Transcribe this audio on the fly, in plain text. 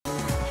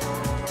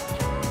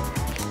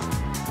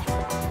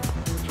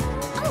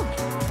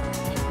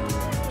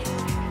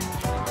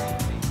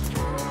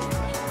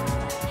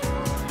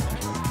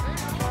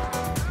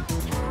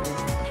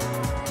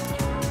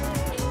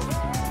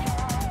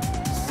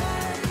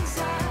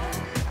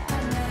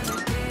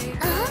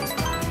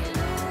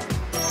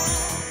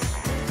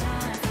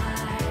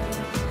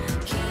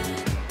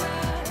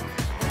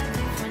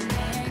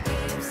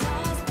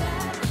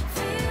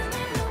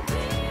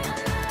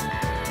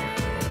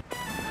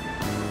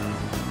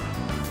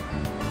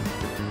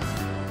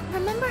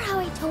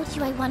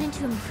you I wanted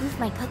to improve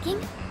my cooking?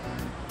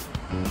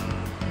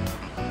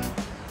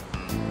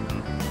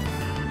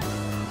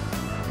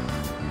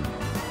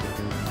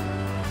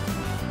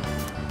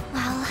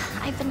 Well,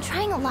 I've been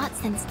trying a lot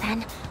since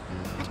then,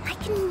 but I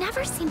can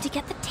never seem to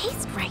get the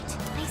taste right.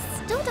 I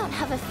still don't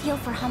have a feel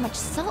for how much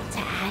salt to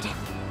add.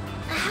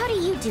 How do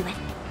you do it?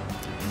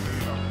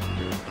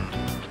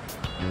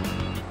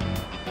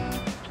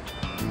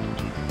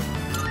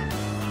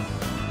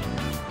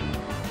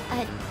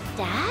 A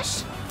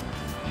dash?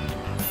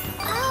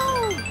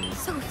 Oh,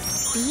 so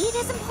speed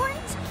is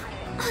important?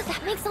 Oh,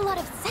 that makes a lot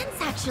of sense,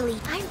 actually.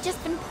 I've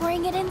just been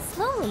pouring it in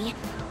slowly.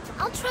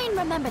 I'll try and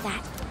remember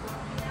that.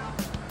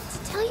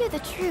 To tell you the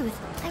truth,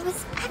 I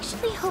was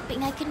actually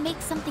hoping I could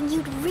make something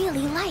you'd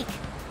really like.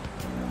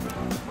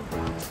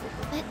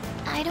 But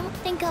I don't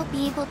think I'll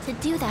be able to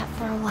do that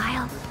for a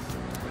while.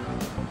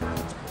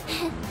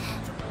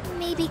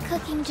 Maybe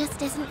cooking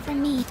just isn't for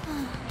me.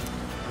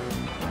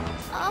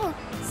 Oh,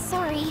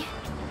 sorry.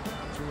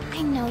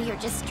 I know you're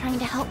just trying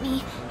to help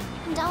me,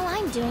 and all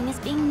I'm doing is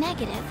being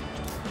negative.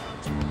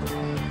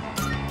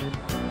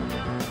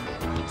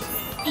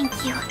 Thank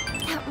you.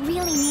 That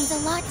really means a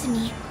lot to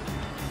me.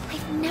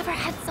 I've never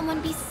had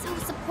someone be so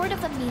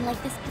supportive of me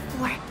like this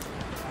before.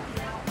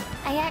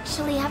 I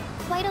actually have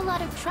quite a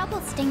lot of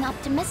trouble staying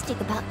optimistic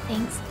about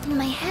things. In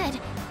my head,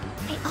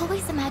 I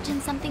always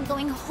imagine something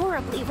going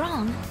horribly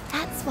wrong.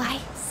 That's why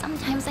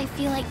sometimes I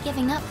feel like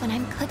giving up when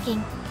I'm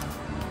cooking.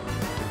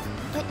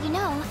 But you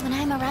know, when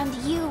I'm around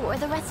you or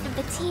the rest of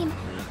the team,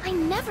 I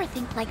never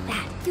think like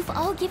that. You've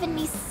all given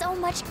me so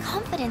much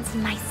confidence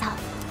in myself.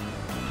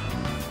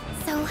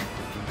 So,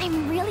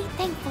 I'm really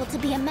thankful to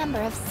be a member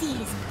of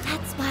C's.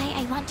 That's why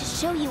I want to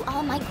show you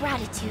all my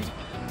gratitude.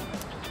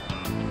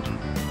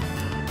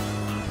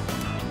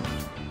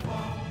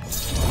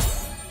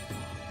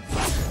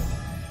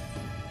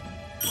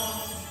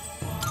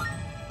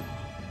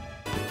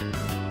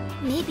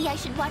 Maybe I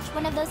should watch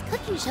one of those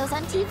cooking shows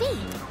on TV.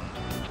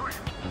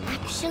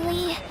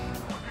 Actually,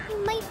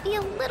 it might be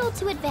a little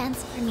too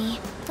advanced for me.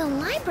 The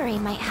library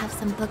might have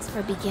some books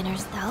for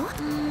beginners, though.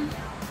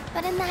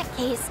 But in that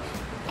case,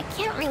 I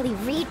can't really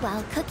read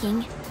while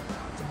cooking.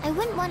 I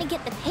wouldn't want to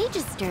get the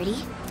pages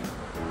dirty.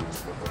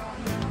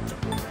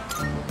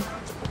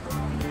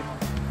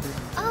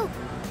 Oh,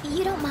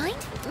 you don't mind?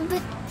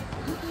 But...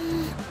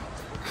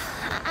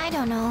 I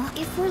don't know.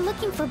 If we're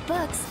looking for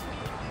books,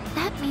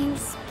 that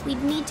means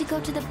we'd need to go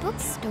to the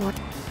bookstore.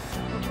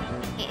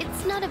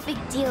 It's not a big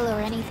deal or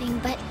anything,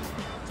 but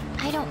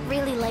I don't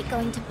really like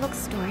going to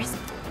bookstores.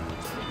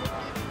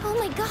 Oh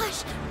my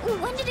gosh!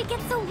 When did it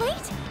get so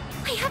late?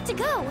 I have to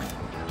go!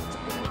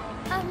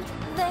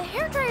 The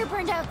hairdryer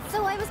burned out,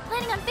 so I was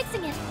planning on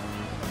fixing it.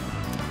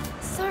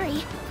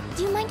 Sorry.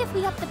 Do you mind if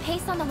we up the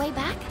pace on the way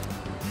back?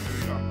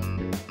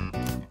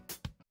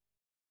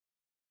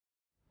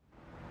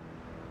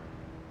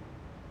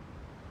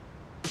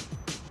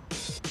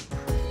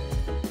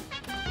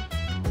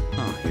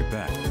 Oh, you're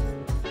back.